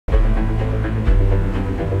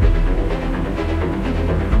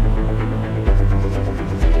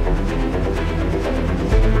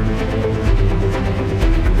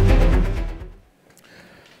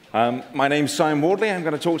My name's Simon Wardley. I'm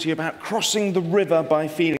going to talk to you about crossing the river by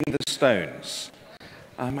feeling the stones.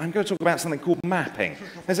 I'm going to talk about something called mapping.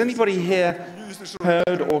 Has anybody here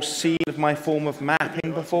heard or seen of my form of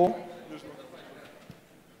mapping before?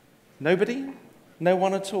 Nobody? No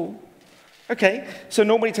one at all? Okay, so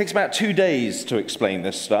normally it takes about 2 days to explain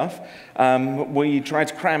this stuff. We try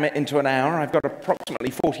to cram it into an hour. I've got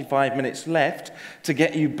approximately 45 minutes left to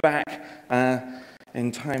get you back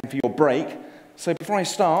in time for your break. So before I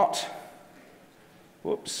start,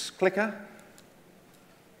 clicker.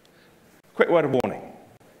 Quick word of warning.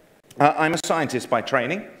 I'm a scientist by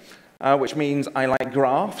training, which means I like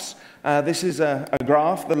graphs. This is a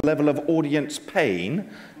graph, the level of audience pain,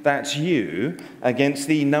 that's you, against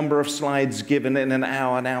the number of slides given in an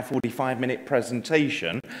hour, now 45-minute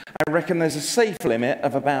presentation. I reckon there's a safe limit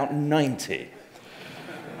of about 90.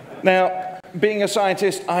 Now, being a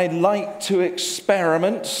scientist, I like to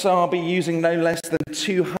experiment, so I'll be using no less than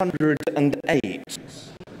 208.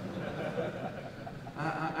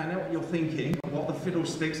 I know what you're thinking, what the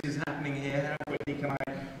fiddlesticks is happening here, how quickly can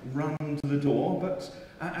I run to the door, but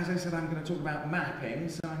as I said, I'm going to talk about mapping,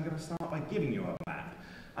 so I'm going to start by giving you a map.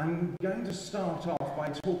 I'm going to start off by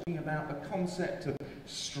talking about the concept of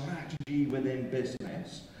strategy within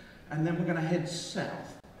business, and then we're going to head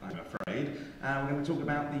south, I'm afraid. We're going to talk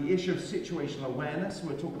about the issue of situational awareness.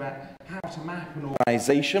 We'll talk about how to map an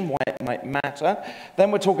organization, why it might matter. Then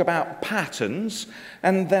we'll talk about patterns.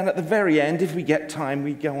 And then at the very end, if we get time,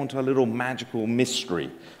 we go on to a little magical mystery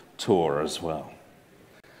tour as well.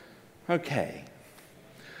 Okay.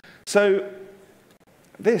 So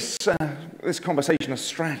this conversation of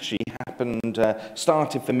strategy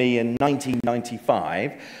started for me in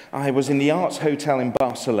 1995. I was in the Arts Hotel in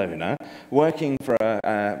Barcelona, working for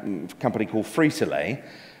a company called Free-to-Lay,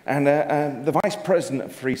 and the vice president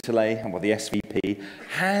of Free-to-Lay, well, the SVP,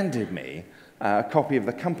 handed me a copy of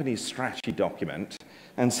the company's strategy document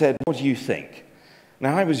and said, "What do you think?"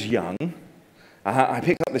 Now, I was young. I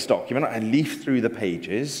picked up this document, I leafed through the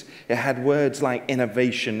pages. It had words like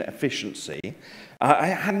innovation, efficiency. I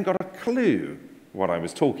hadn't got a clue what I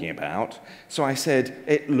was talking about, so I said,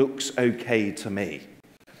 "It looks okay to me."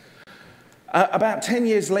 About 10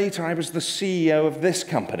 years later, I was the CEO of this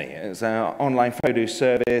company. It's an online photo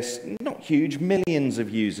service, not huge, millions of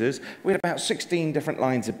users. We had about 16 different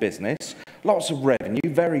lines of business, lots of revenue,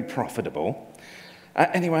 very profitable.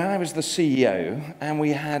 Anyway, I was the CEO, and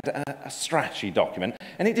we had a strategy document,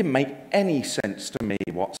 and it didn't make any sense to me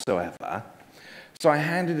whatsoever. So I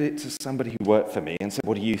handed it to somebody who worked for me and said,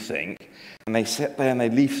 "What do you think?" And they sat there and they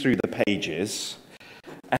leafed through the pages,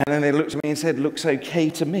 and then they looked at me and said, "Looks okay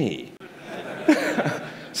to me."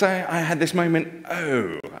 So I had this moment,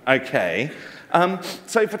 oh, okay.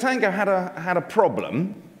 So Fatango had a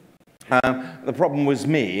problem. The problem was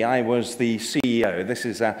me. I was the CEO. This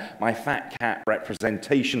is my fat cat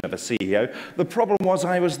representation of a CEO. The problem was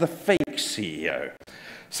I was the fake CEO.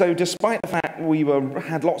 So despite the fact we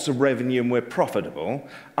had lots of revenue and we're profitable,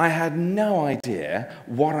 I had no idea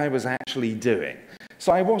what I was actually doing.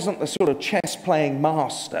 So I wasn't the sort of chess-playing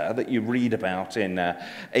master that you read about in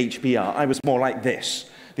HBR. I was more like this,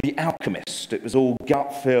 the alchemist. It was all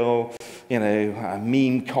gut feel,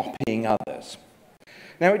 meme copying others.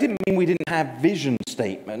 Now, it didn't mean we didn't have vision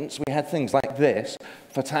statements. We had things like this.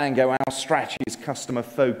 For Tango, our strategy is customer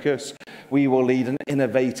focus. We will lead an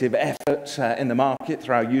innovative effort in the market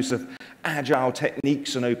through our use of agile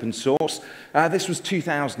techniques and open source. This was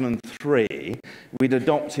 2003. We'd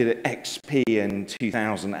adopted XP in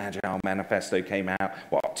 2000. Agile Manifesto came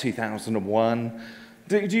out, 2001?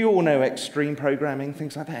 Do you all know extreme programming,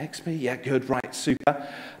 things like that, XP? Yeah, good, right, super.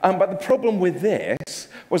 But the problem with this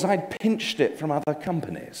was I'd pinched it from other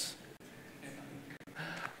companies.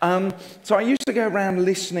 So I used to go around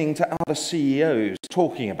listening to other CEOs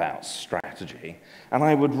talking about strategy, and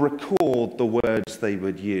I would record the words they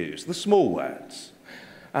would use, the small words.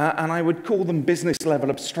 And I would call them business-level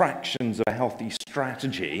abstractions of a healthy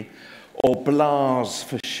strategy, or BLAs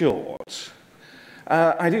for short.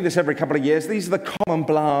 I do this every couple of years. These are the common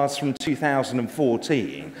BLAs from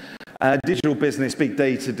 2014. Digital business, big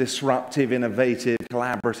data, disruptive, innovative,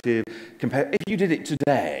 collaborative. If you did it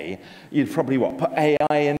today, you'd probably, put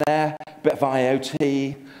AI in there, a bit of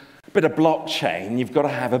IoT, a bit of blockchain. You've got to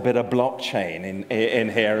have a bit of blockchain in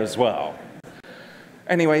here as well.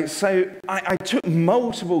 Anyway, so I took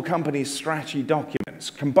multiple companies' strategy documents,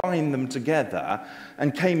 combined them together,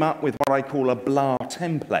 and came up with what I call a BLA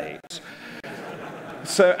template.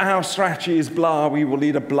 So our strategy is blah. We will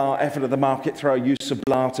lead a blah effort of the market through our use of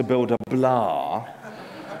blah to build a blah.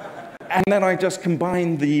 And then I just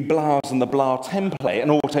combined the blahs and the blah template and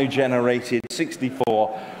auto-generated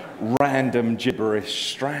 64 random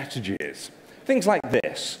gibberish strategies. Things like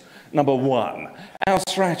this. Number one, our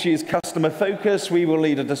strategy is customer focused. We will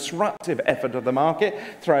lead a disruptive effort of the market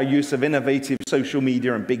through our use of innovative social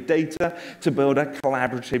media and big data to build a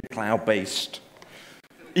collaborative cloud-based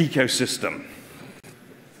ecosystem.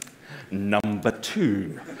 Number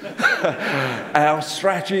two, our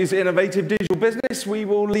strategy is innovative digital business. We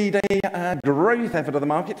will lead a growth effort of the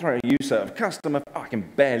market through our use of customer, I can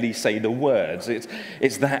barely say the words,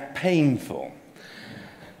 it's that painful.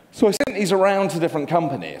 So I sent these around to different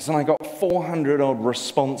companies, and I got 400 odd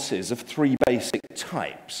responses of 3 basic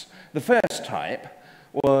types. The first type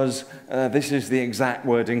was, this is the exact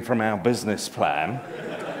wording from our business plan.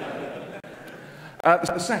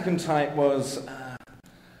 The second type was,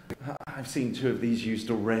 I've seen 2 of these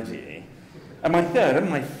used already. And my third, and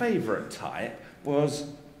my favorite type,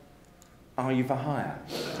 was, are you for hire?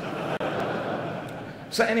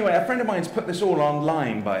 So anyway, a friend of mine's put this all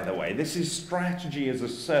online, by the way. This is strategy as a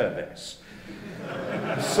service.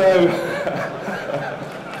 So,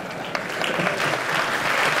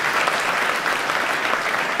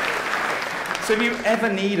 so if you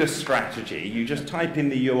ever need a strategy, you just type in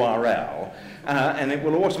the URL, and it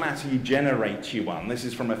will automatically generate you one. This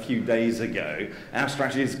is from a few days ago. Our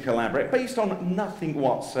strategy is collaborate, based on nothing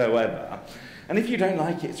whatsoever. And if you don't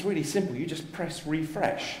like it, it's really simple. You just press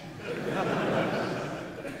refresh.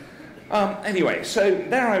 Anyway, so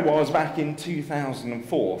there I was back in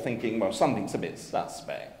 2004 thinking, well, something's a bit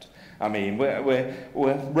suspect. I mean,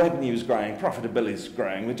 revenue's growing, profitability's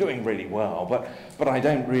growing, we're doing really well, but I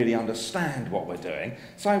don't really understand what we're doing.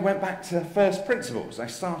 So I went back to first principles. I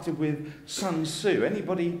started with Sun Tzu.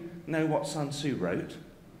 Anybody know what Sun Tzu wrote?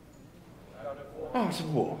 Art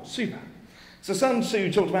of War. Super. So Sun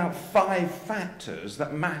Tzu talked about 5 factors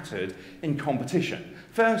that mattered in competition.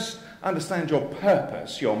 First, understand your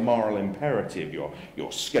purpose, your moral imperative,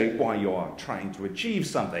 your scope, why you are trying to achieve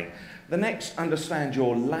something. The next, understand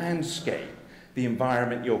your landscape, the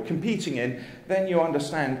environment you're competing in. Then you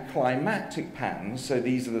understand climatic patterns, so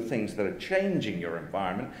these are the things that are changing your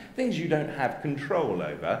environment, things you don't have control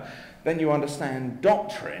over. Then you understand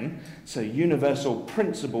doctrine, so universal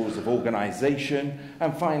principles of organization.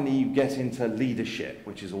 And finally, you get into leadership,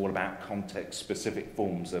 which is all about context-specific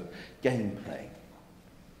forms of gameplay.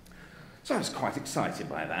 So I was quite excited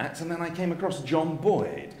by that, and then I came across John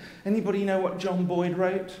Boyd. Anybody know what John Boyd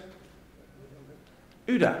wrote?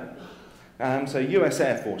 UDA. So US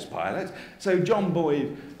Air Force pilot. So John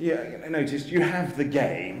Boyd, noticed you have the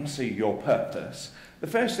game, so your purpose. The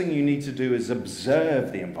first thing you need to do is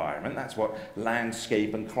observe the environment. That's what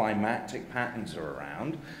landscape and climatic patterns are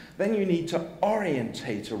around. Then you need to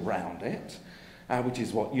orientate around it, which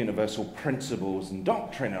is what universal principles and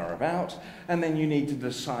doctrine are about. And then you need to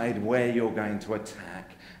decide where you're going to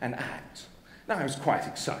attack and act. Now, I was quite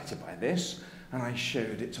excited by this, and I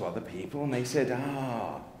showed it to other people, and they said,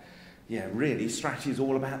 yeah, really, strategy is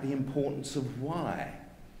all about the importance of why.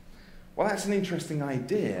 Well, that's an interesting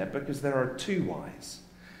idea, because there are 2 whys.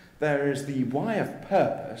 There is the why of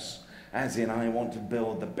purpose, as in I want to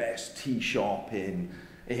build the best tea shop in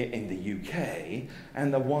the UK,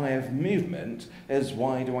 and the why of movement is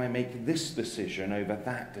why do I make this decision over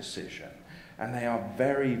that decision? And they are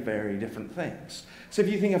very, very different things. So if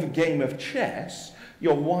you think of a game of chess,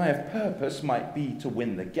 your why of purpose might be to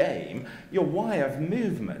win the game. Your why of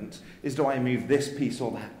movement is, do I move this piece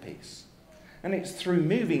or that piece? And it's through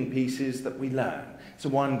moving pieces that we learn. So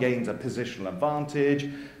one gains a positional advantage,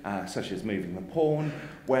 such as moving the pawn,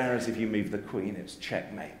 whereas if you move the queen, it's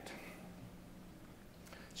checkmate.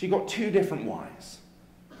 So you've got 2 different whys.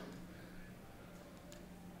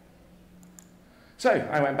 So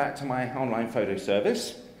I went back to my online photo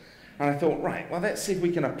service, and I thought, right, well, let's see if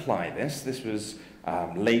we can apply this. This was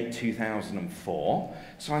late 2004.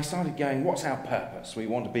 So I started going, what's our purpose? We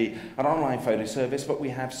want to be an online photo service, but we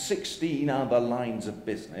have 16 other lines of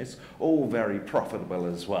business, all very profitable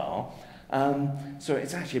as well. So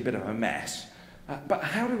it's actually a bit of a mess. But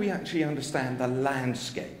how do we actually understand the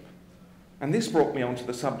landscape? And this brought me onto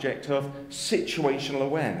the subject of situational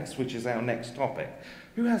awareness, which is our next topic.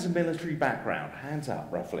 Who has a military background? Hands up,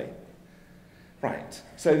 roughly. Right,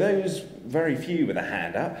 so those very few with a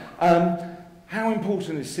hand up. How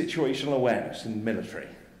important is situational awareness in the military?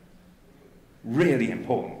 Really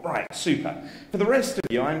important. Right, super. For the rest of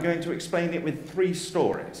you, I'm going to explain it with 3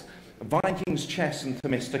 stories. Vikings, chess, and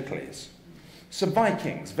Themistocles. So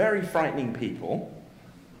Vikings, very frightening people.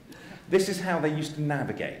 This is how they used to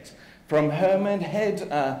navigate. From Hermon, head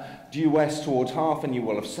due west towards Half, and you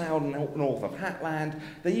will have sailed north of Hatland.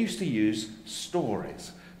 They used to use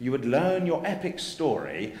stories. You would learn your epic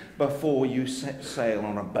story before you set sail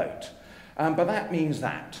on a boat. But that means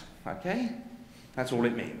that, Okay? That's all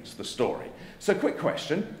it means, the story. So quick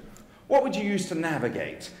question. What would you use to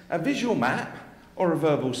navigate? A visual map or a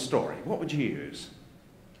verbal story? What would you use?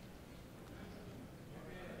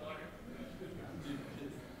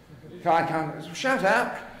 I can't shout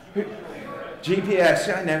out.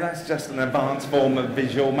 GPS, I know that's just an advanced form of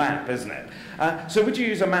visual map, isn't it? So would you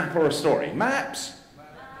use a map or a story? Maps?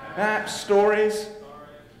 Maps, stories?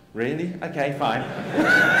 Really? Okay, fine.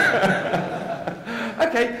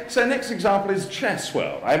 Okay, so next example is chess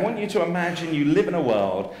world. I want you to imagine you live in a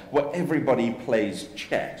world where everybody plays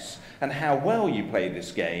chess, and how well you play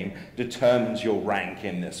this game determines your rank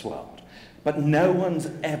in this world. But no one's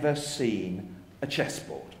ever seen a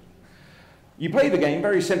chessboard. You play the game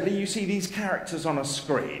very simply. You see these characters on a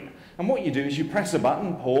screen, and what you do is you press a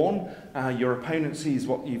button, pawn, your opponent sees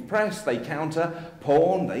what you've pressed, they counter,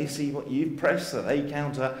 pawn, they see what you've pressed, so they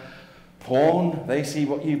counter, pawn, they see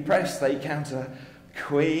what you've pressed, they counter,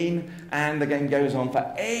 queen, and the game goes on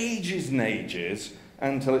for ages and ages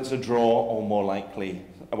until it's a draw, or more likely,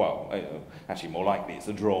 well, actually more likely it's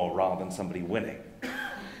a draw rather than somebody winning.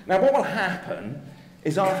 Now what will happen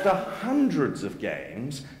is after hundreds of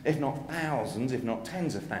games, if not thousands, if not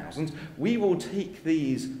tens of thousands, we will take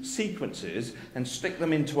these sequences and stick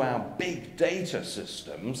them into our big data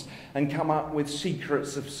systems and come up with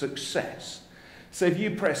secrets of success. So if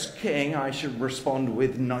you press king, I should respond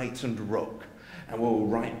with knight and rook. And we'll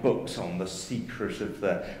write books on the secret of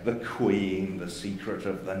the queen, the secret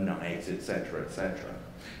of the knight, etc., etc.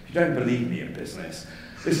 If you don't believe me in business,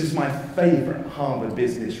 this is my favorite Harvard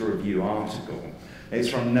Business Review article. It's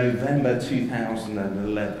from November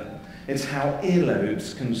 2011. It's how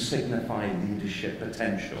earlobes can signify leadership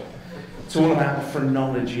potential. It's all about the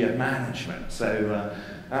phrenology of management. So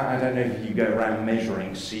I don't know if you go around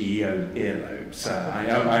measuring CEO earlobes.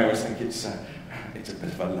 I always think it's a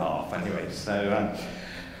bit of a laugh anyway. So,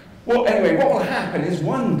 well, anyway, what will happen is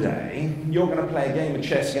one day you're going to play a game of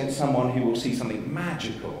chess against someone who will see something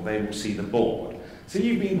magical. They will see the board. So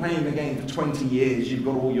you've been playing the game for 20 years, you've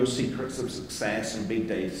got all your secrets of success and big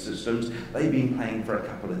data systems. They've been playing for a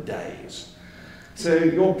couple of days. So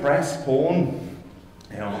you'll press pawn,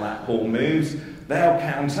 and that pawn moves, they'll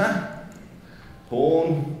counter,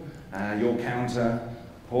 pawn, you'll counter,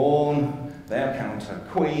 pawn, they'll counter,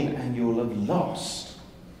 queen, and you'll have lost.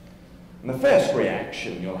 And the first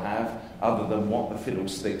reaction you'll have, other than what the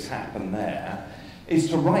fiddlesticks happened there, is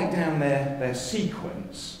to write down their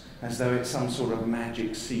sequence as though it's some sort of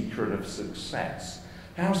magic secret of success.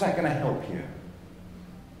 How's that going to help you?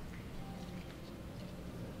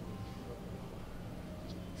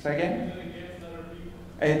 Say again?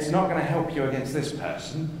 It's not going to help you against this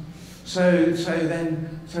person. So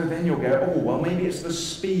then you'll go, oh, well, maybe it's the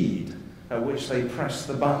speed at which they press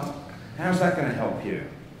the button. How's that going to help you?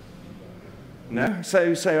 No?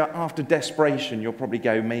 So after desperation, you'll probably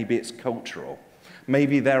go, maybe it's cultural.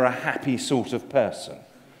 Maybe they're a happy sort of person.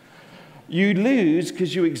 You lose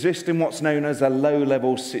because you exist in what's known as a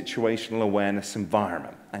low-level situational awareness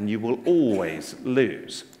environment, and you will always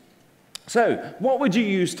lose. So, what would you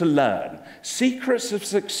use to learn? Secrets of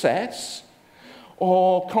success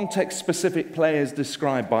or context-specific players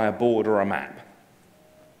described by a board or a map?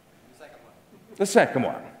 The second one. The second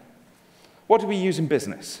one. What do we use in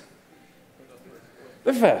business?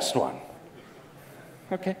 The first one.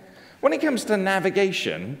 Okay. When it comes to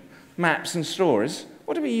navigation, maps and stories,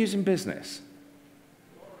 what do we use in business?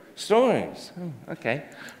 Stories. Oh, okay.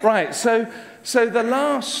 Right, so the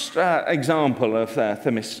last example of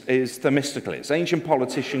is Themistocles, ancient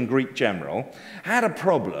politician, Greek general, had a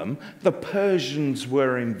problem. The Persians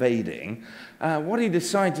were invading. What he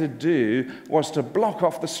decided to do was to block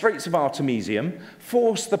off the Straits of Artemisium,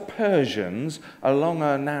 force the Persians along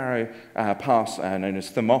a narrow pass known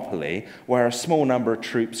as Thermopylae, where a small number of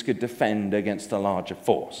troops could defend against a larger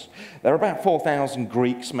force. There are about 4,000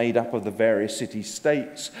 Greeks made up of the various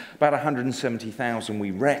city-states, about 170,000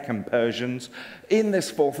 we reckon Persians. In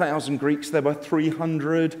this 4,000 Greeks, there were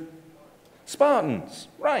 300 Spartans.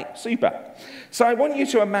 Right, super. So I want you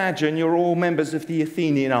to imagine you're all members of the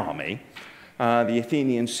Athenian army, the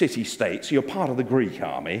Athenian city-state, so you're part of the Greek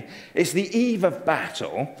army. It's the eve of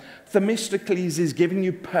battle. Themistocles is giving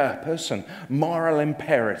you purpose and moral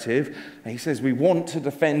imperative. He says, we want to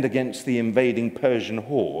defend against the invading Persian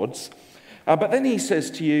hordes. But then he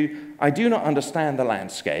says to you, I do not understand the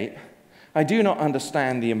landscape. I do not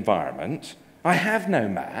understand the environment. I have no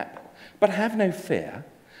map, but have no fear,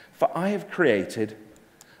 for I have created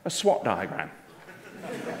a SWOT diagram.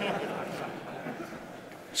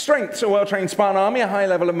 Strengths: a well-trained Spartan army, a high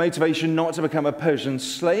level of motivation not to become a Persian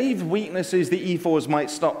slave. Weaknesses: the ephors might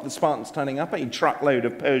stop the Spartans turning up. A truckload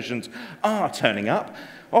of Persians are turning up.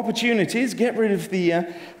 Opportunities, get rid of the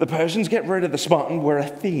Persians, get rid of the Spartan. We're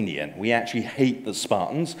Athenian. We actually hate the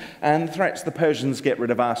Spartans. And threats, the Persians get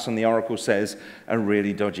rid of us, and the oracle says a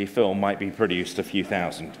really dodgy film might be produced a few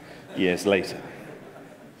thousand years later.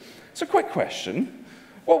 So quick question.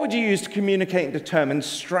 What would you use to communicate and determine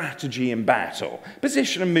strategy in battle?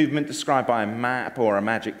 Position and movement described by a map or a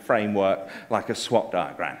magic framework like a SWOT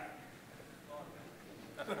diagram.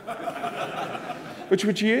 Which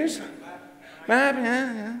would you use? Map,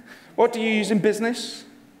 yeah. What do you use in business?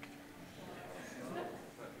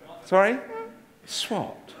 Sorry?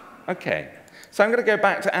 SWOT. Okay. So I'm going to go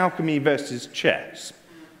back to alchemy versus chess.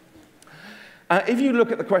 If you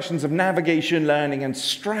look at the questions of navigation, learning, and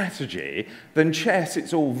strategy, then chess,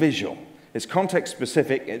 it's all visual. It's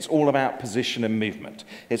context-specific. It's all about position and movement.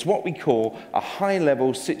 It's what we call a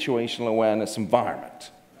high-level situational awareness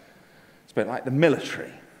environment. It's a bit like the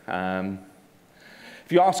military.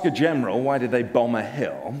 If you ask a general, why did they bomb a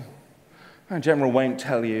hill? A general won't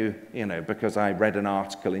tell you, because I read an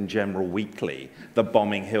article in General Weekly that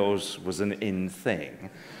bombing hills was an in thing.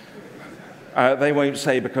 They won't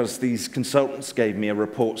say because these consultants gave me a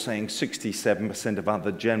report saying 67% of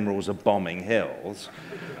other generals are bombing hills.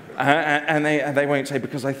 And they won't say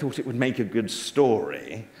because I thought it would make a good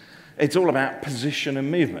story. It's all about position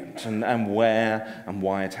and movement and where and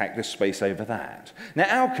why attack this space over that. Now,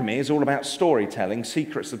 alchemy is all about storytelling,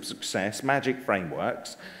 secrets of success, magic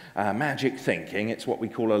frameworks, magic thinking. It's what we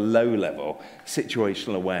call a low-level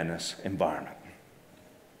situational awareness environment.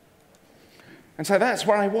 And so that's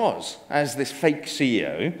where I was as this fake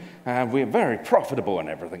CEO. We're very profitable and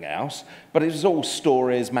everything else, but it was all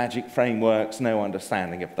stories, magic frameworks, no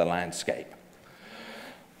understanding of the landscape.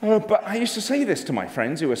 But I used to say this to my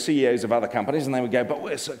friends who were CEOs of other companies, and they would go, but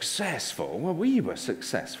we're successful. Well, we were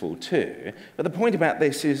successful too. But the point about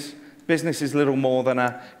this is business is little more than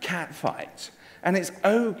a cat fight. And it's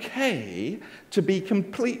okay to be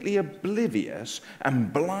completely oblivious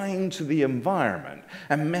and blind to the environment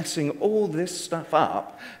and messing all this stuff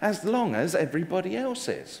up as long as everybody else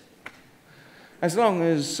is. As long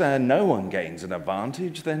as no one gains an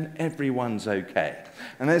advantage, then everyone's okay.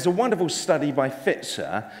 And there's a wonderful study by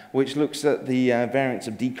Fitzer which looks at the variants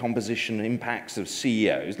of decomposition impacts of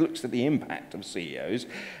CEOs, looks at the impact of CEOs,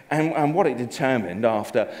 and what it determined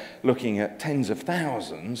after looking at tens of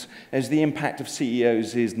thousands is the impact of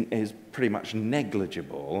CEOs is pretty much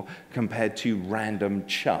negligible compared to random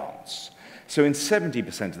chance. So in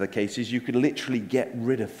 70% of the cases, you could literally get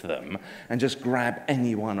rid of them and just grab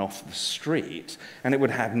anyone off the street, and it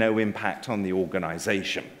would have no impact on the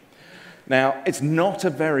organization. Now, it's not a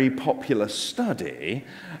very popular study,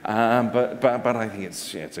 but I think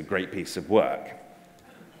it's a great piece of work.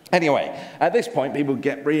 Anyway, at this point, people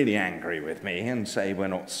get really angry with me and say we're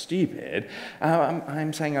not stupid.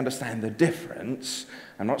 I'm saying understand the difference.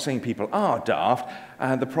 I'm not saying people are daft.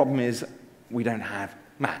 The problem is we don't have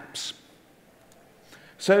maps.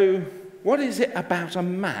 So what is it about a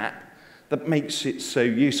map that makes it so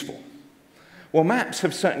useful? Well, maps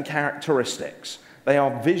have certain characteristics. They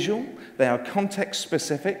are visual, they are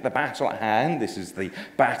context-specific. The battle at hand, this is the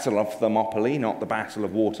Battle of Thermopylae, not the Battle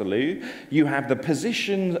of Waterloo. You have the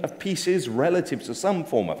position of pieces relative to some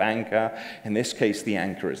form of anchor. In this case, the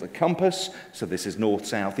anchor is a compass, so this is north,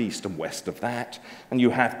 south, east, and west of that. And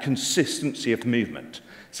you have consistency of movement.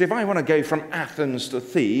 So if I want to go from Athens to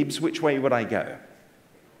Thebes, which way would I go?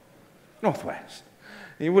 Northwest.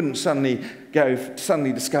 You wouldn't suddenly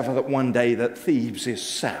discover that one day that Thebes is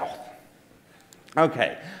south.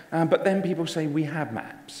 Okay, but then people say we have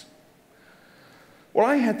maps. Well,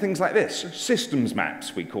 I had things like this, systems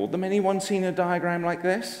maps we called them. Anyone seen a diagram like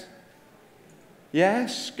this?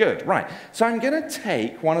 Yes? Good, right. So I'm going to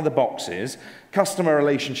take one of the boxes, Customer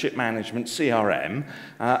Relationship Management, CRM,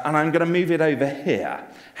 and I'm going to move it over here.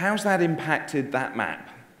 How's that impacted that map?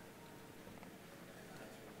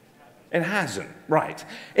 It hasn't, right.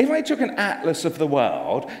 If I took an atlas of the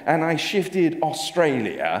world and I shifted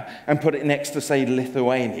Australia and put it next to, say,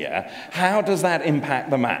 Lithuania, how does that impact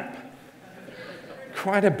the map?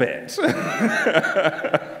 Quite a bit.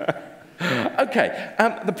 Okay,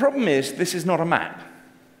 the problem is this is not a map.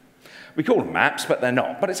 We call them maps, but they're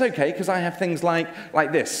not. But it's okay, because I have things like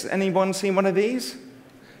this. Anyone seen one of these?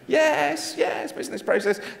 Yes, business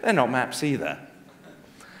process. They're not maps either.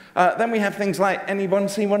 Then we have things like, anyone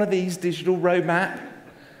seen one of these, digital roadmap?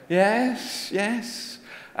 Yes.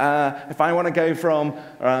 If I want to go from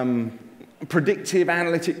predictive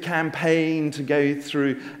analytic campaign to go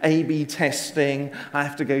through A/B testing, I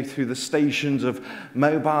have to go through the stations of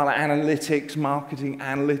mobile analytics, marketing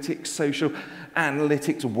analytics, social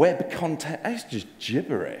analytics, web content. It's just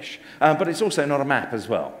gibberish. But it's also not a map as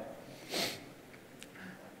well.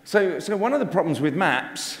 So one of the problems with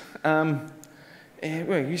maps, well,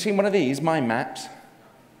 you've seen one of these, mind maps?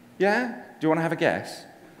 Yeah? Do you want to have a guess?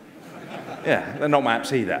 Yeah, they're not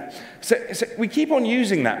maps either. So we keep on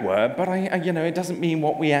using that word, but it doesn't mean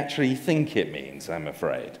what we actually think it means, I'm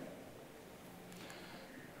afraid.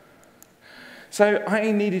 So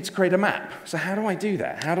I needed to create a map. So how do I do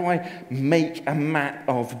that? How do I make a map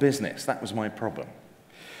of business? That was my problem.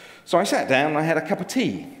 So I sat down and I had a cup of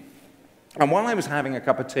tea. And while I was having a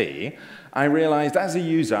cup of tea, I realized as a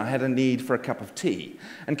user I had a need for a cup of tea.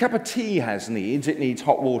 And a cup of tea has needs. It needs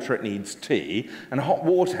hot water, it needs tea. And hot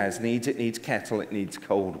water has needs. It needs kettle, it needs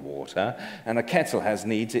cold water. And a kettle has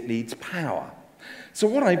needs. It needs power. So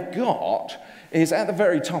what I've got is at the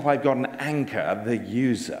very top I've got an anchor, the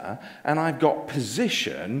user, and I've got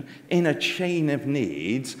position in a chain of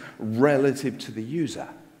needs relative to the user.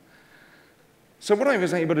 So what I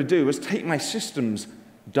was able to do was take my systems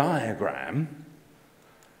diagram,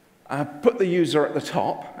 put the user at the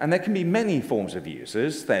top, and there can be many forms of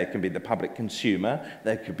users. There can be the public consumer,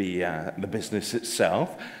 there could be the business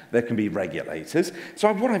itself, there can be regulators.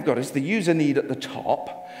 So what I've got is the user need at the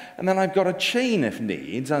top, and then I've got a chain of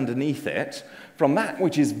needs underneath it, from that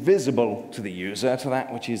which is visible to the user to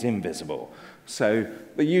that which is invisible. So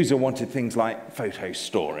the user wanted things like photo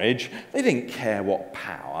storage. They didn't care what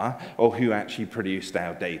power or who actually produced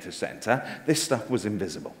our data center. This stuff was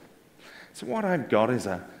invisible. So what I've got is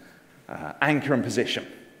an anchor and position.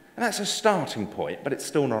 And that's a starting point, but it's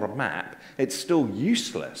still not a map. It's still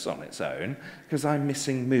useless on its own because I'm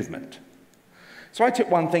missing movement. So I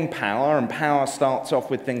took one thing, power, and power starts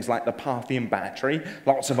off with things like the Parthian battery,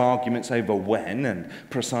 lots of arguments over when and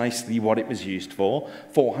precisely what it was used for,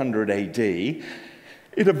 400 AD. It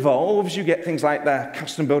evolves, you get things like the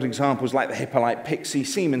custom-built examples like the Hippolyte Pixie,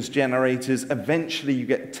 Siemens generators. Eventually you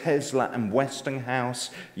get Tesla and Westinghouse,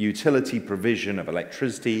 utility provision of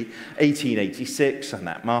electricity, 1886, and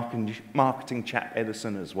that marketing chap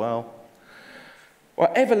Edison as well.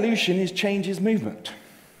 Well, evolution is change's movement.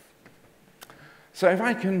 So if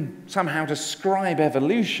I can somehow describe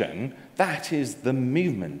evolution, that is the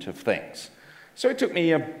movement of things. So it took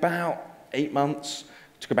me about 8 months,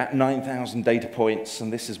 it took about 9,000 data points,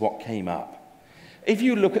 and this is what came up. If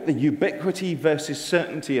you look at the ubiquity versus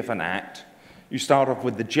certainty of an act, you start off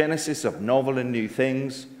with the genesis of novel and new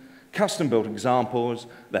things, custom-built examples,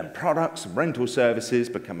 then products and rental services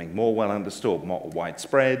becoming more well understood, more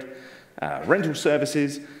widespread, rental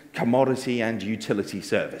services, commodity and utility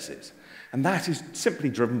services. And that is simply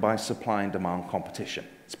driven by supply and demand competition.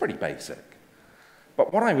 It's pretty basic.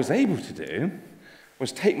 But what I was able to do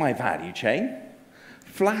was take my value chain,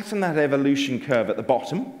 flatten that evolution curve at the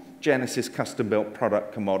bottom, Genesis, custom-built,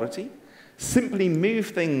 product, commodity, simply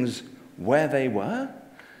move things where they were,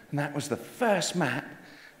 and that was the first map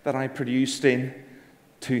that I produced in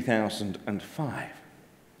 2005.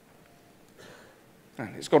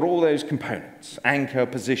 And it's got all those components, anchor,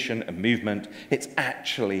 position, and movement. It's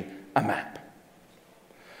actually a map.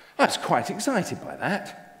 I was quite excited by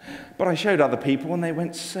that, but I showed other people and they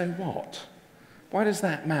went, so what? Why does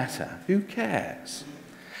that matter? Who cares?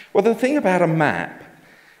 Well, the thing about a map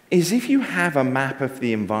is if you have a map of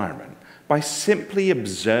the environment, by simply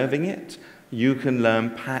observing it, you can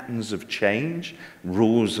learn patterns of change,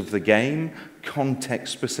 rules of the game,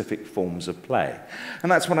 context-specific forms of play.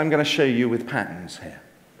 And that's what I'm going to show you with patterns here.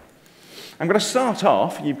 I'm going to start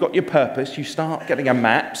off, you've got your purpose, you start getting a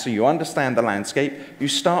map so you understand the landscape. You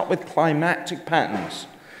start with climatic patterns.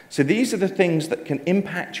 So these are the things that can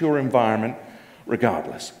impact your environment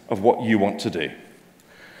regardless of what you want to do.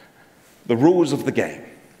 The rules of the game.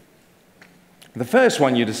 The first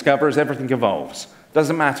one you discover is everything evolves.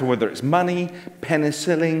 Doesn't matter whether it's money,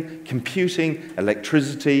 penicillin, computing,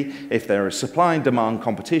 electricity. If there is supply and demand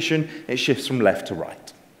competition, it shifts from left to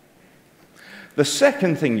right. The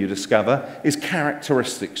second thing you discover is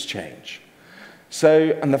characteristics change.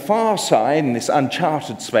 So on the far side, in this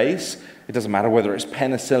uncharted space, it doesn't matter whether it's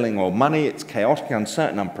penicillin or money, it's chaotic,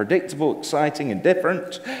 uncertain, unpredictable, exciting, and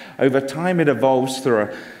different. Over time, it evolves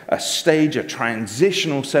through a stage, a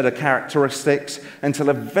transitional set of characteristics, until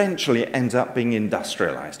eventually it ends up being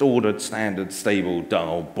industrialized, ordered, standard, stable,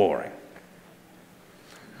 dull, boring.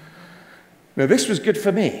 Now, this was good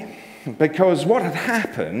for me, because what had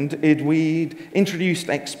happened is we'd introduced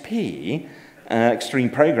XP, extreme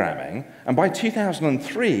programming, and by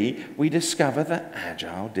 2003, we discovered that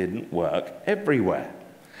Agile didn't work everywhere.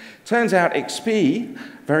 Turns out XP,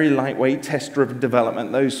 very lightweight, test-driven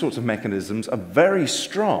development, those sorts of mechanisms are very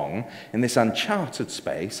strong in this uncharted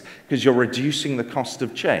space because you're reducing the cost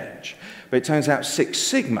of change. But it turns out Six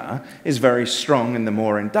Sigma is very strong in the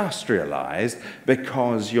more industrialized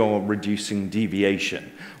because you're reducing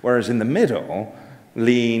deviation. Whereas in the middle,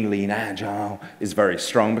 lean agile is very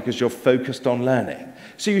strong because you're focused on learning.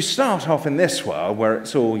 So you start off in this world where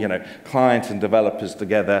it's all, client and developers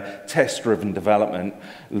together, test-driven development,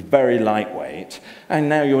 very lightweight, and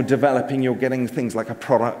now you're developing, you're getting things like a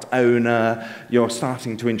product owner, you're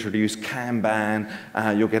starting to introduce Kanban,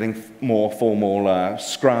 you're getting more formal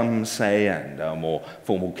scrums, say, and more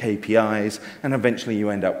formal KPIs, and eventually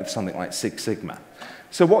you end up with something like Six Sigma.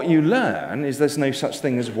 So what you learn is there's no such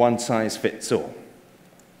thing as one size fits all.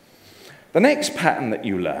 The next pattern that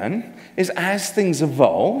you learn is as things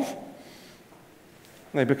evolve,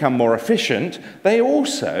 they become more efficient, they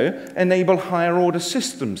also enable higher order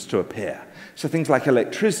systems to appear. So things like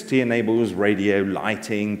electricity enables radio,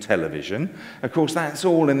 lighting, television. Of course, that's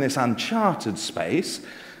all in this uncharted space.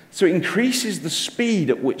 So it increases the speed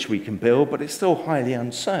at which we can build, but it's still highly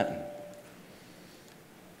uncertain.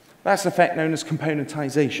 That's an effect known as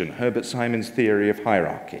componentization, Herbert Simon's theory of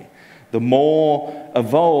hierarchy. The more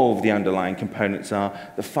evolved the underlying components are,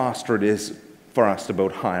 the faster it is for us to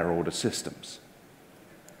build higher order systems.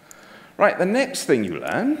 Right, the next thing you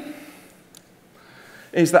learn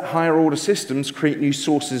is that higher order systems create new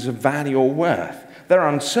sources of value or worth. They're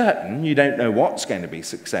uncertain. You don't know what's going to be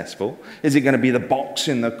successful. Is it going to be the box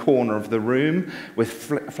in the corner of the room with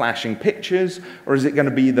flashing pictures, or is it going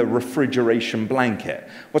to be the refrigeration blanket?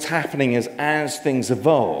 What's happening is as things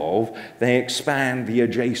evolve, they expand the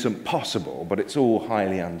adjacent possible, but it's all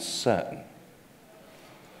highly uncertain.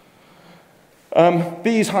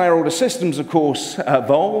 These higher order systems, of course,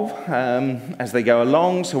 evolve as they go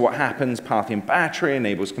along. So what happens? Path-in battery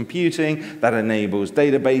enables computing, that enables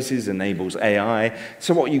databases, enables AI.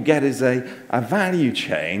 So what you get is a value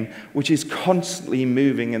chain which is constantly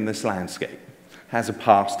moving in this landscape. Has a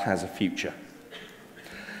past, has a future.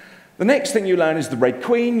 The next thing you learn is the Red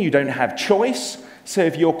Queen. You don't have choice. So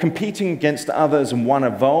if you're competing against others and one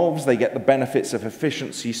evolves, they get the benefits of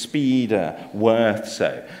efficiency, speed, worth.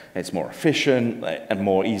 So it's more efficient and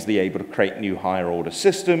more easily able to create new higher order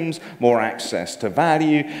systems, more access to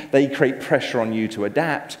value. They create pressure on you to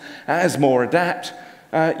adapt. As more adapt,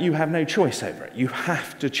 you have no choice over it. You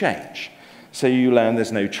have to change. So you learn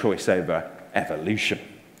there's no choice over evolution.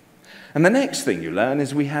 And the next thing you learn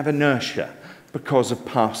is we have inertia because of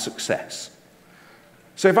past success.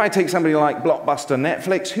 So if I take somebody like Blockbuster,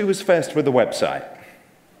 Netflix, who was first with the website?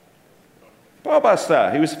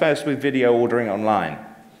 Blockbuster, who was first with video ordering online?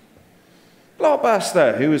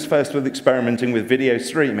 Blockbuster, who was first with experimenting with video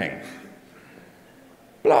streaming?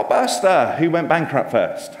 Blockbuster, who went bankrupt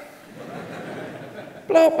first?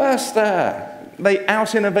 Blockbuster, they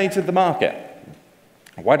out-innovated the market.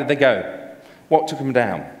 Why did they go? What took them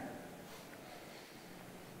down?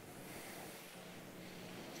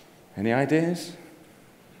 Any ideas?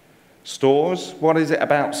 Stores, what is it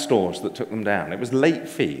about stores that took them down? It was late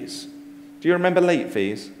fees. Do you remember late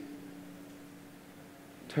fees?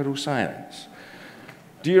 Total silence.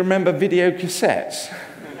 Do you remember video cassettes?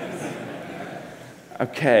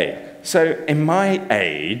 Okay, so in my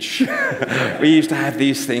age, we used to have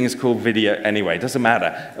these things called video, anyway, it doesn't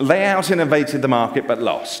matter. They out-innovated the market but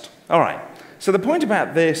lost. All right, so the point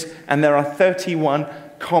about this, and there are 31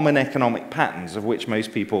 common economic patterns of which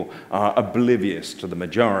most people are oblivious to the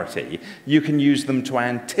majority, you can use them to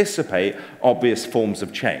anticipate obvious forms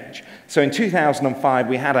of change. So in 2005,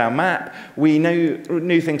 we had our map. We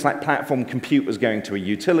knew things like platform compute was going to a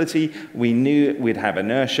utility. We knew we'd have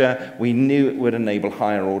inertia. We knew it would enable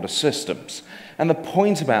higher order systems. And the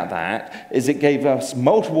point about that is it gave us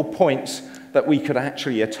multiple points that we could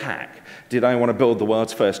actually attack. Did I want to build the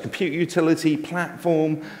world's first compute utility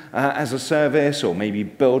platform as a service, or maybe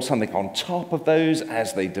build something on top of those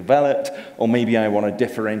as they developed, or maybe I want to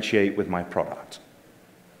differentiate with my product?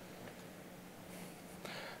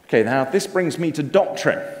 Okay, now this brings me to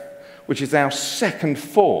doctrine, which is our second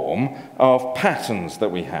form of patterns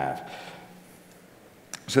that we have.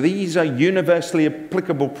 So these are universally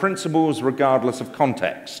applicable principles regardless of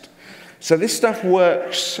context. So this stuff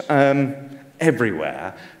works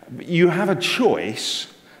everywhere. You have a choice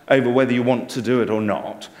over whether you want to do it or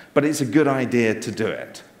not, but it's a good idea to do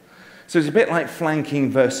it. So it's a bit like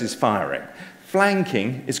flanking versus firing.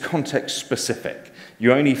 Flanking is context specific.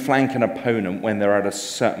 You only flank an opponent when they're at a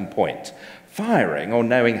certain point. Firing, or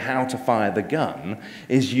knowing how to fire the gun,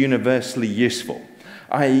 is universally useful.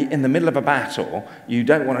 i.e. in the middle of a battle, you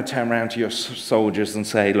don't want to turn around to your soldiers and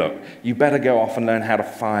say, look, you better go off and learn how to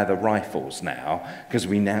fire the rifles now, because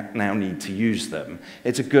we now need to use them.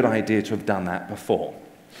 It's a good idea to have done that before.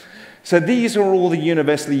 So these are all the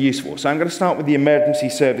universally useful. So I'm going to start with the Emergency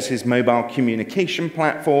Services Mobile Communication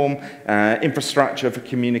Platform, infrastructure for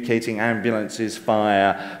communicating ambulances,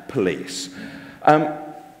 fire, police.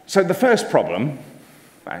 So the first problem,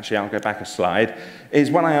 actually I'll go back a slide, is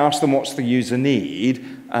when I asked them what's the user need,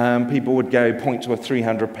 people would go point to a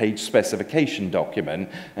 300-page specification document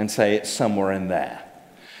and say it's somewhere in there.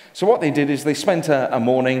 So what they did is they spent a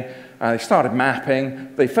morning, they started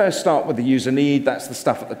mapping. They first start with the user need, that's the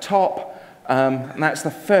stuff at the top, and that's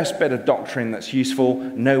the first bit of doctrine that's useful,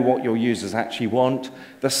 know what your users actually want.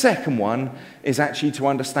 The second one is actually to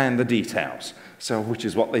understand the details. So, which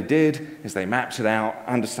is what they did, is they mapped it out,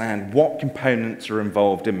 understand what components are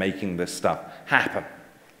involved in making this stuff happen.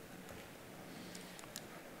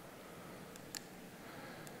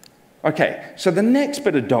 Okay, so the next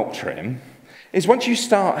bit of doctrine is once you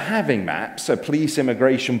start having maps, so police,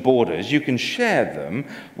 immigration, borders, you can share them,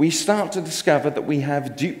 we start to discover that we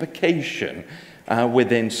have duplication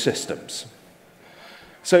within systems.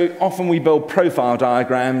 So often we build profile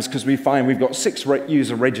diagrams because we find we've got 6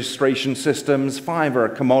 user registration systems, 5 are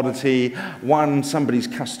a commodity, 1 somebody's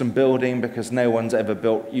custom building because no one's ever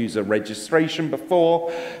built user registration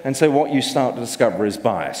before, and so what you start to discover is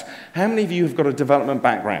bias. How many of you have got a development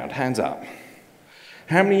background? Hands up.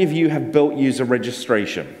 How many of you have built user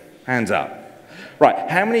registration? Hands up. Right,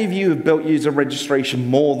 how many of you have built user registration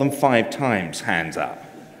more than 5 times? Hands up.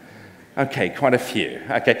 Okay, quite a few.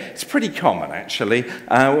 Okay, it's pretty common, actually.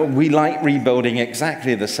 We like rebuilding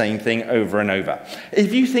exactly the same thing over and over.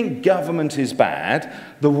 If you think government is bad,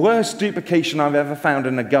 the worst duplication I've ever found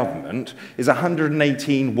in a government is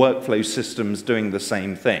 118 workflow systems doing the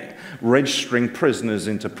same thing, registering prisoners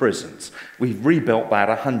into prisons. We've rebuilt that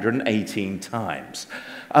 118 times.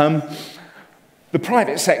 The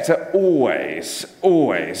private sector always,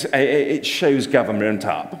 it shows government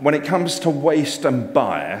up. When it comes to waste and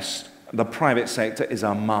bias, the private sector is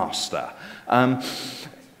a master.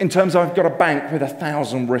 In terms of, I've got a bank with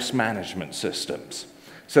 1,000 risk management systems.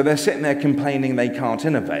 So they're sitting there complaining they can't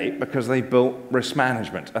innovate because they've built risk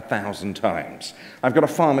management 1,000 times. I've got a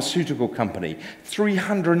pharmaceutical company,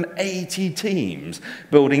 380 teams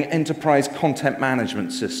building enterprise content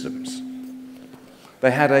management systems.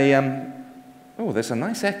 They had a, oh, there's a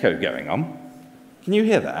nice echo going on. Can you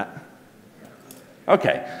hear that?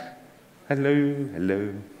 Okay. Hello,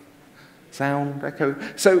 hello. Sound, echo.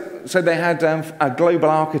 So they had a global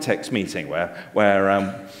architects meeting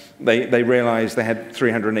where they realized they had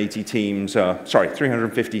 350 teams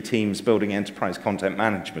building enterprise content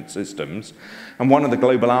management systems. And one of the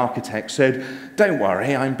global architects said, don't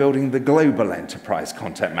worry, I'm building the global enterprise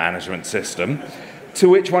content management system. To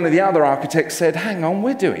which one of the other architects said, hang on,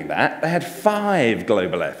 we're doing that. They had 5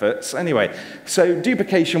 global efforts. Anyway, so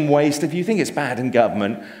duplication, waste, if you think it's bad in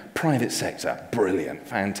government, private sector, brilliant,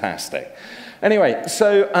 fantastic. Anyway,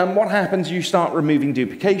 so what happens? You start removing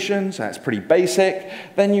duplications, that's pretty basic.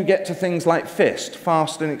 Then you get to things like FIST,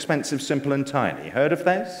 fast, inexpensive, simple, and tiny. Heard of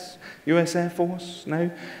this? US Air Force? No?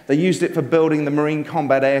 They used it for building the Marine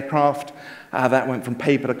combat aircraft. That went from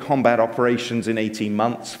paper to combat operations in 18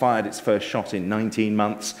 months, fired its first shot in 19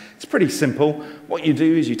 months. It's pretty simple. What you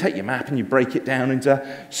do is you take your map and you break it down into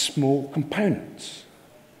small components.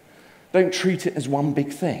 Don't treat it as one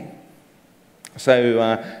big thing.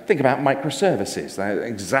 So think about microservices. They're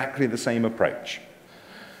exactly the same approach.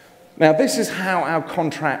 Now, this is how our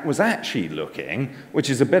contract was actually looking, which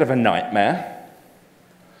is a bit of a nightmare.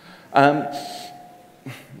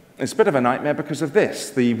 It's a bit of a nightmare because of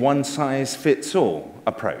this, the one-size-fits-all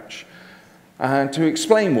approach. To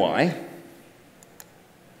explain why,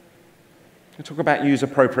 I'll talk about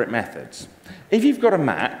use-appropriate methods. If you've got a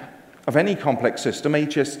map of any complex system,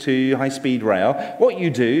 HS2, high-speed rail, what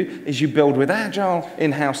you do is you build with agile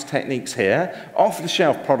in-house techniques here,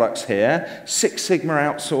 off-the-shelf products here, Six Sigma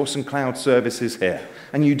outsource and cloud services here.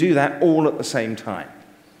 And you do that all at the same time.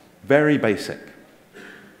 Very basic.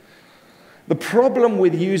 The problem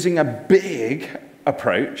with using a big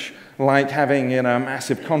approach, like having a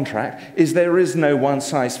massive contract, is there is no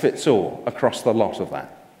one-size-fits-all across the lot of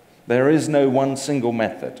that. There is no one single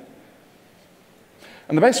method.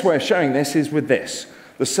 And the best way of showing this is with this,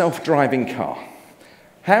 the self-driving car.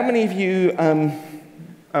 How many of you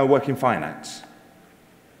work in finance?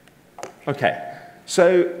 Okay,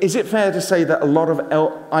 so is it fair to say that a lot of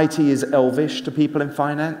IT is elvish to people in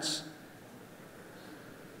finance?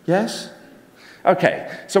 Yes?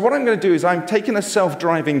 Okay, so what I'm going to do is I'm taking a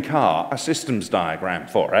self-driving car, a systems diagram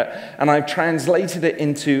for it, and I've translated it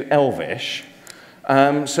into Elvish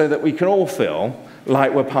so that we can all feel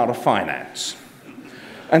like we're part of finance.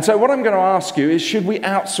 And so what I'm going to ask you is, should we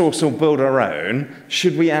outsource or build our own?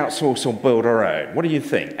 Should we outsource or build our own? What do you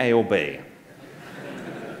think, A or B?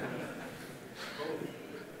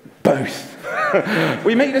 Both.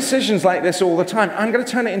 We make decisions like this all the time. I'm going to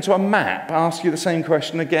turn it into a map, ask you the same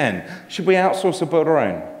question again. Should we outsource or build our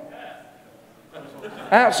own?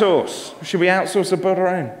 Outsource. Should we outsource or build our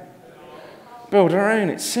own? Build our own.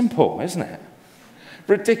 It's simple, isn't it?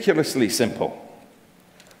 Ridiculously simple.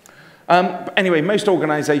 Anyway, most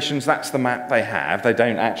organizations, that's the map they have. They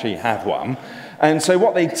don't actually have one. And so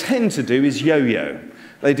what they tend to do is yo-yo.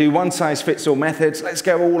 They do one-size-fits-all methods. Let's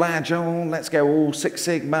go all agile. Let's go all Six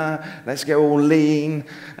Sigma. Let's go all lean.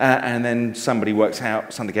 And then somebody works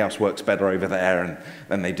out, something else works better over there, and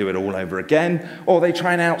then they do it all over again. Or they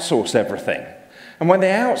try and outsource everything. And when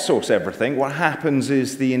they outsource everything, what happens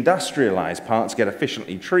is the industrialized parts get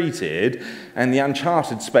efficiently treated, and the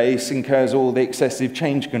uncharted space incurs all the excessive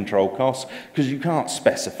change control costs because you can't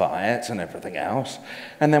specify it and everything else.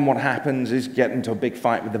 And then what happens is you get into a big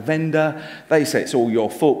fight with the vendor. They say it's all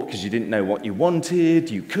your fault because you didn't know what you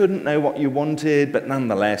wanted, you couldn't know what you wanted, but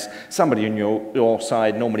nonetheless, somebody on your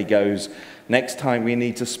side normally goes, next time we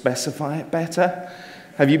need to specify it better.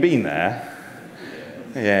 Have you been there?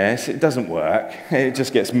 Yes, it doesn't work. It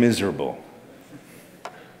just gets miserable.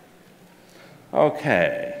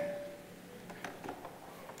 Okay.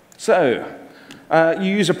 So, you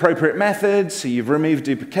use appropriate methods, so you've removed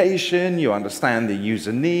duplication, you understand the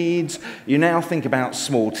user needs, you now think about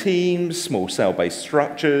small teams, small cell-based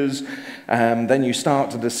structures, then you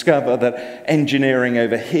start to discover that engineering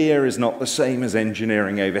over here is not the same as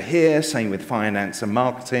engineering over here, same with finance and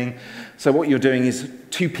marketing. So what you're doing is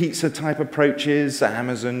two pizza type approaches.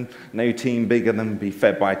 Amazon, no team bigger than be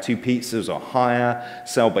fed by two pizzas or higher,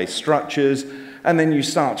 cell-based structures. And then you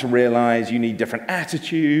start to realize you need different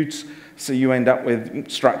attitudes. So you end up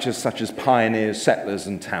with structures such as pioneers, settlers,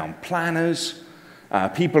 and town planners.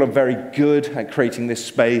 People are very good at creating this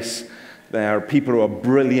space. There are people who are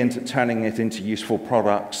brilliant at turning it into useful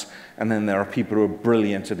products. And then there are people who are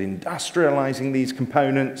brilliant at industrializing these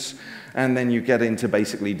components. And then you get into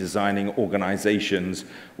basically designing organizations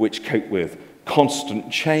which cope with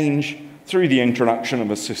constant change through the introduction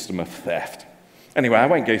of a system of theft. Anyway, I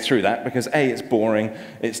won't go through that because A, it's boring,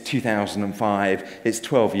 it's 2005, it's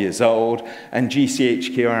 12 years old, and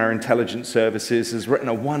GCHQ, our intelligence services, has written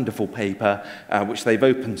a wonderful paper which they've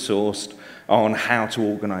open sourced on how to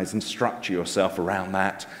organize and structure yourself around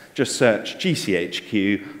that. Just search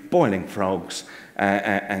GCHQ, boiling frogs,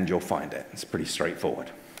 and you'll find it. It's pretty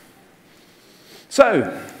straightforward.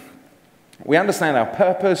 So, we understand our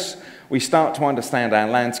purpose, we start to understand our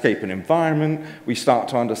landscape and environment, we start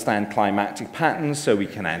to understand climatic patterns so we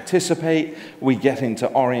can anticipate, we get into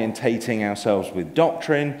orientating ourselves with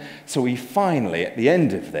doctrine, so we finally, at the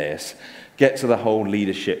end of this, get to the whole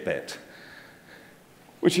leadership bit,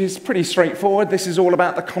 which is pretty straightforward. This is all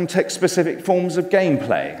about the context-specific forms of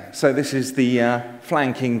gameplay. So this is the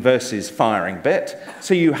flanking versus firing bit.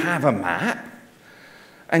 So you have a map,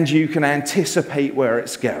 and you can anticipate where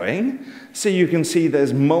it's going. So you can see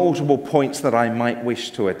there's multiple points that I might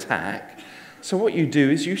wish to attack. So what you do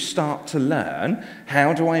is you start to learn,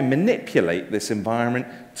 how do I manipulate this environment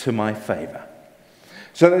to my favor?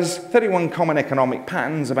 So there's 31 common economic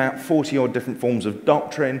patterns, about 40-odd different forms of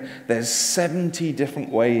doctrine. There's 70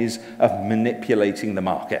 different ways of manipulating the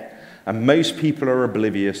market. And most people are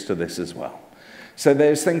oblivious to this as well. So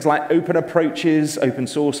there's things like open approaches, open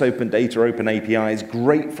source, open data, open APIs,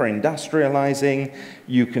 great for industrializing.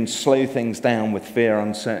 You can slow things down with fear,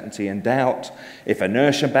 uncertainty, and doubt. If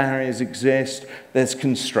inertia barriers exist, there's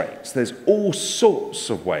constraints. There's all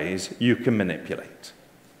sorts of ways you can manipulate.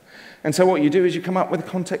 And so what you do is you come up with a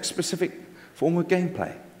context-specific form of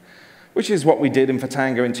gameplay, which is what we did in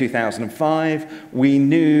Fatango in 2005. We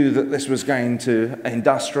knew that this was going to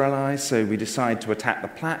industrialize, so we decided to attack the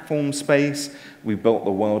platform space. We built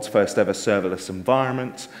the world's first ever serverless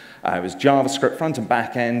environment. It was JavaScript front and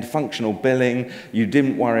back end, functional billing. You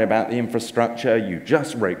didn't worry about the infrastructure, you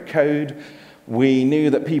just wrote code. We knew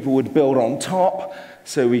that people would build on top,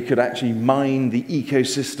 so we could actually mine the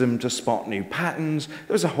ecosystem to spot new patterns.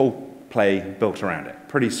 There was a whole play built around it,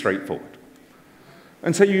 pretty straightforward.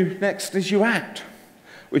 And so next is you act,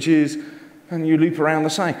 which is, and you loop around the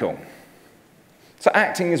cycle. So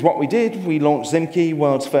acting is what we did. We launched Zimke,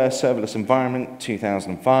 world's first serverless environment,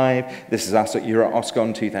 2005. This is us at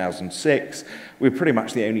EuroOSCON 2006. We're pretty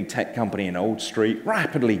much the only tech company in Old Street,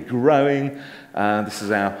 rapidly growing. This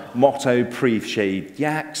is our motto, pre-shade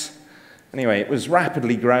yaks. Anyway, it was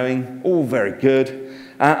rapidly growing, all very good.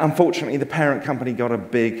 Unfortunately, the parent company got a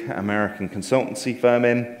big American consultancy firm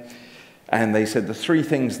in, and they said the three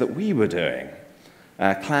things that we were doing,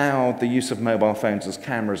 cloud, the use of mobile phones as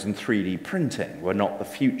cameras, and 3D printing were not the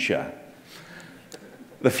future.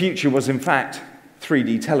 The future was, in fact,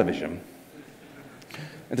 3D television.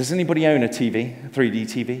 And does anybody own a TV, a 3D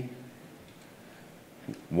TV?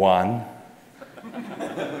 1,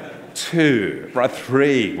 2, right,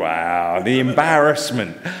 3, wow, the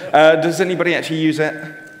embarrassment. Does anybody actually use it?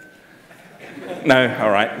 No, all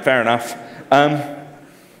right, fair enough.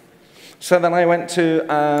 So then I went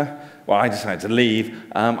to, well, I decided to leave.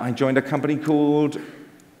 I joined a company called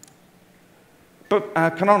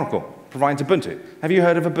Canonical, provides Ubuntu. Have you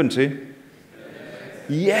heard of Ubuntu?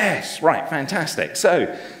 Yes, right, fantastic.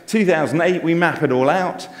 So, 2008, we map it all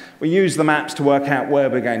out. We use the maps to work out where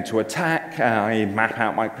we're going to attack. I map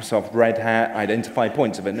out Microsoft Red Hat, identify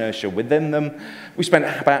points of inertia within them. We spent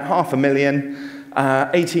about $500,000,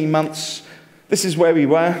 18 months. This is where we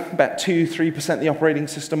were, about 2–3% of the operating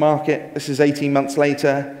system market. This is 18 months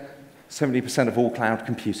later, 70% of all cloud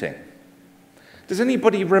computing. Does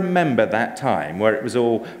anybody remember that time where it was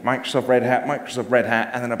all Microsoft Red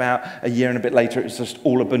Hat, and then about a year and a bit later it was just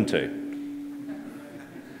all Ubuntu?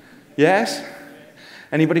 Yes?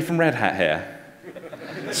 Anybody from Red Hat here?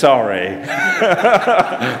 Sorry.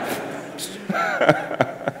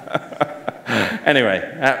 Anyway,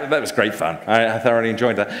 that was great fun. I thoroughly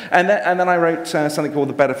enjoyed that. And then I wrote something called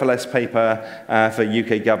the Better for Less paper for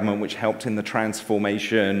UK government, which helped in the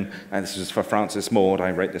transformation. This was for Francis Maud.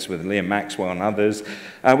 I wrote this with Liam Maxwell and others,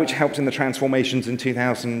 which helped in the transformations in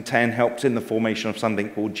 2010, helped in the formation of something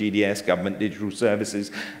called GDS, Government Digital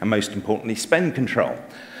Services, and most importantly, spend control.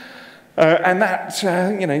 And that,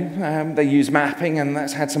 they use mapping, and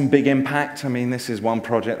that's had some big impact. I mean, this is one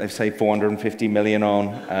project they've saved $450 million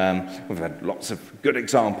on. We've had lots of good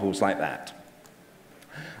examples like that.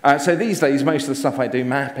 So these days, most of the stuff I do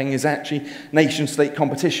mapping is actually nation-state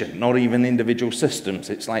competition, not even individual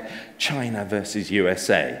systems. It's like China versus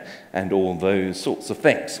USA and all those sorts of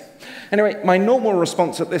things. Anyway, my normal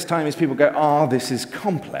response at this time is people go, "Oh, this is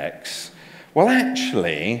complex." Well,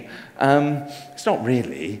 actually, it's not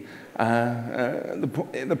really.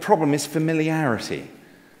 The problem is familiarity.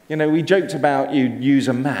 You know, we joked about you'd use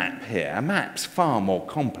a map here. A map's far more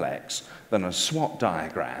complex than a SWOT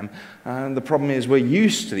diagram. The problem is we're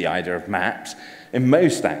used to the idea of maps in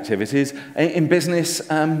most activities. In business,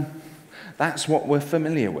 that's what we're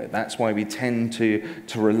familiar with. That's why we tend to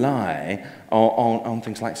rely on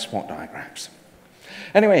things like SWOT diagrams.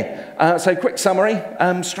 Anyway, so quick summary.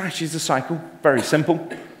 Strategy is a cycle, very simple.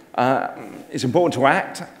 It's important to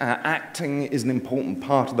act. Acting is an important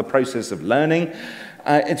part of the process of learning.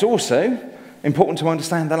 It's also important to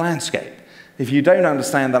understand the landscape. If you don't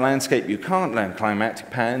understand the landscape, you can't learn climatic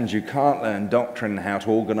patterns, you can't learn doctrine, how to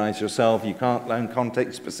organize yourself, you can't learn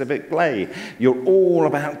context-specific play. You're all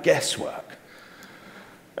about guesswork.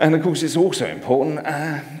 And of course, it's also important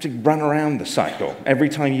to run around the cycle. Every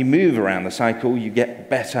time you move around the cycle, you get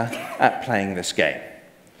better at playing this game.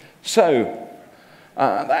 So,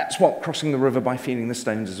 that's what crossing the river by feeling the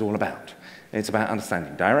stones is all about. It's about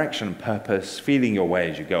understanding direction and purpose, feeling your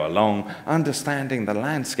way as you go along, understanding the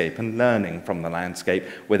landscape and learning from the landscape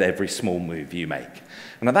with every small move you make.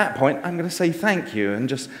 And at that point, I'm going to say thank you and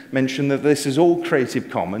just mention that this is all Creative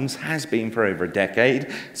Commons, has been for over a decade,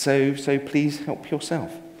 so please help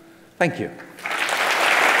yourself. Thank you.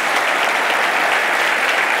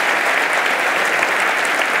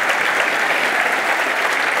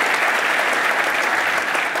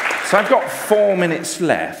 So I've got 4 minutes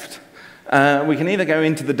left. We can either go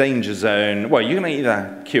into the danger zone. Well, you can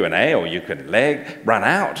either Q&A, or you can run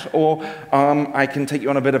out, or I can take you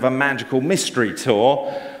on a bit of a magical mystery tour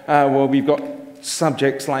where we've got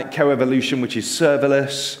subjects like coevolution, which is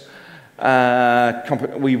serverless, and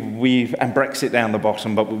Brexit down the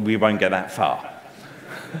bottom, but we won't get that far.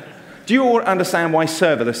 Do you all understand why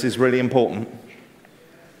serverless is really important?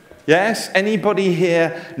 Yes? Anybody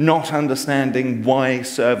here not understanding why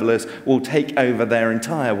serverless will take over their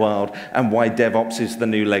entire world and why DevOps is the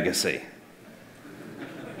new legacy?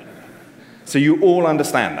 So you all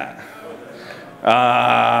understand that?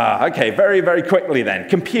 Okay, very, very quickly then.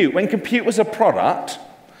 Compute. When compute was a product,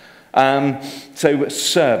 So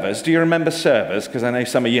servers, do you remember servers? Because I know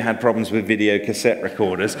some of you had problems with video cassette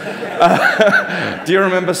recorders. Do you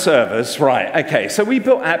remember servers? Right, okay. So we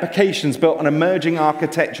built applications, built an emerging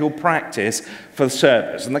architectural practice for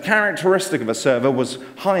servers. And the characteristic of a server was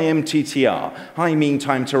high MTTR, high mean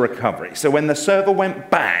time to recovery. So when the server went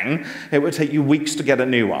bang, it would take you weeks to get a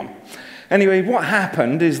new one. Anyway, what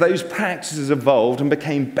happened is those practices evolved and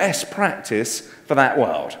became best practice for that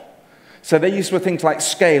world. So they used things like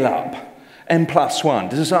scale up, N+1,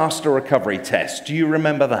 disaster recovery test. Do you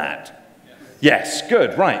remember that? Yes,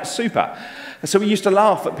 good, right, super. So we used to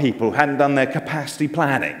laugh at people who hadn't done their capacity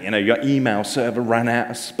planning. You know, your email server ran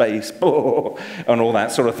out of space, and all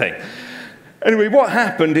that sort of thing. Anyway, what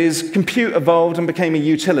happened is compute evolved and became a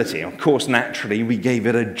utility. Of course, naturally, we gave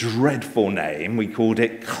it a dreadful name. We called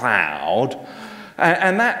it cloud.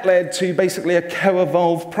 And that led to basically a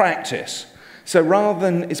co-evolved practice. So rather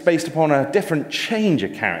than it's based upon a different change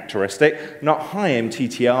of characteristic, not high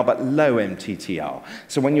MTTR, but low MTTR.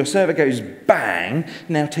 So when your server goes bang, it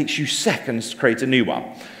now takes you seconds to create a new one.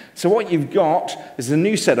 So what you've got is a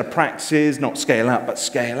new set of practices, not scale up, but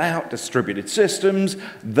scale out, distributed systems.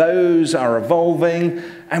 Those are evolving,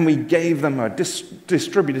 and we gave them a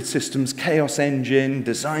distributed systems chaos engine,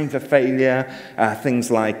 design for failure,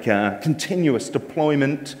 things like continuous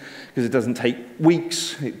deployment, because it doesn't take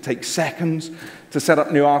weeks, it takes seconds to set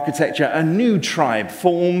up new architecture. A new tribe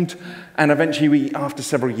formed, and eventually, after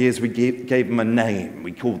several years, we gave them a name.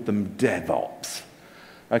 We called them DevOps.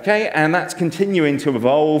 Okay, and that's continuing to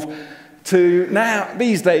evolve to now,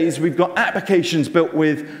 these days, we've got applications built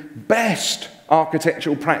with best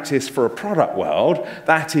architectural practice for a product world,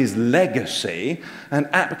 that is legacy, and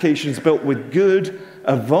applications built with good,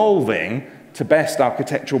 evolving to best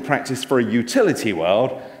architectural practice for a utility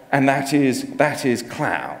world, and that is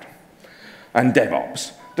cloud and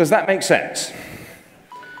DevOps. Does that make sense?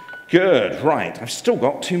 Good, right. I've still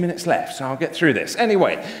got 2 minutes left, so I'll get through this.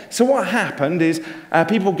 Anyway, so what happened is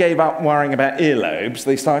people gave up worrying about earlobes.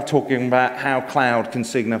 They started talking about how cloud can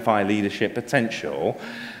signify leadership potential.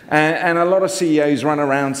 And a lot of CEOs run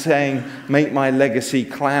around saying, make my legacy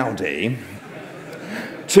cloudy.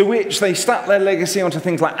 To which they stuck their legacy onto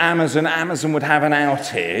things like Amazon. Amazon would have an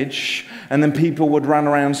outage, and then people would run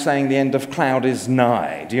around saying the end of cloud is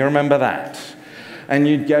nigh. Do you remember that? And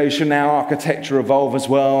you'd go, should now architecture evolve as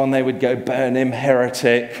well? And they would go, burn him,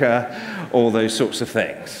 heretic, all those sorts of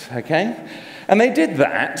things, okay? And they did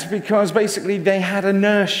that because basically they had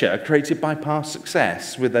inertia created by past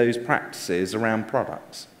success with those practices around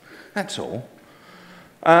products. That's all.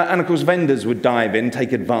 And of course, vendors would dive in,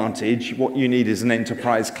 take advantage. What you need is an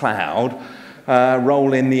enterprise cloud.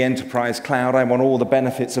 Roll in the enterprise cloud. I want all the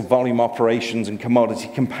benefits of volume operations and commodity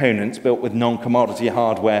components built with non-commodity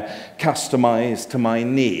hardware customized to my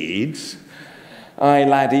needs. Aye,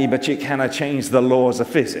 laddie, but you cannot change the laws of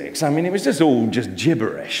physics. I mean, it was just all just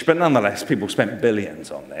gibberish, but nonetheless, people spent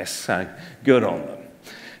billions on this, so good on them.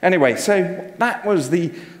 Anyway, so that was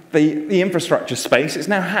the infrastructure space. It's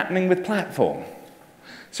now happening with platform.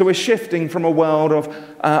 So we're shifting from a world of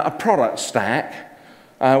a product stack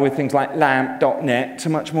with things like LAMP.NET to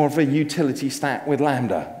much more of a utility stack with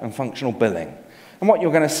Lambda and functional billing. And what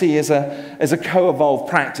you're going to see is a co-evolved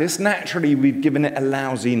practice. Naturally, we've given it a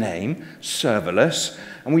lousy name, serverless,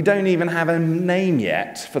 and we don't even have a name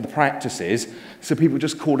yet for the practices, so people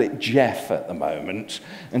just call it Jeff at the moment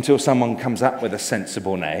until someone comes up with a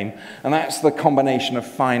sensible name, and that's the combination of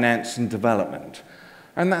finance and development.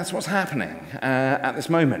 And that's what's happening at this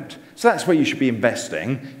moment. So that's where you should be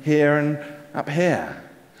investing, here and up here.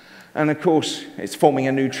 And of course, it's forming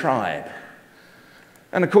a new tribe.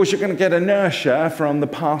 And of course, you're going to get inertia from the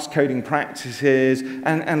past coding practices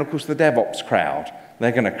and of course, the DevOps crowd.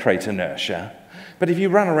 They're going to create inertia. But if you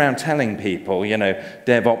run around telling people, you know,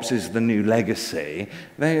 DevOps is the new legacy,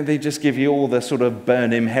 they just give you all the sort of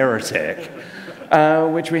burn him heretic,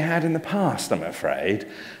 which we had in the past, I'm afraid.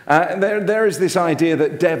 There is this idea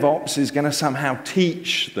that DevOps is going to somehow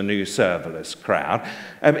teach the new serverless crowd.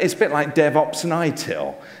 It's a bit like DevOps and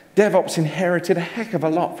ITIL. DevOps inherited a heck of a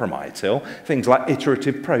lot from ITIL, things like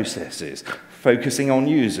iterative processes, focusing on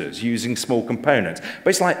users, using small components. But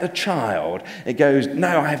it's like the child. It goes,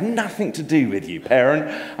 no, I have nothing to do with you,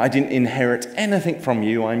 parent. I didn't inherit anything from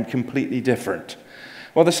you. I'm completely different.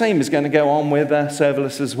 Well, the same is going to go on with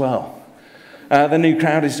serverless as well. The new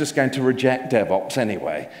crowd is just going to reject DevOps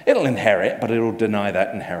anyway. It'll inherit, but it'll deny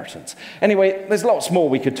that inheritance. Anyway, there's lots more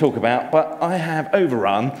we could talk about, but I have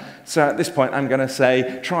overrun. So at this point, I'm going to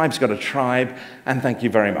say, tribe's got a tribe, and thank you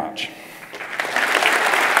very much.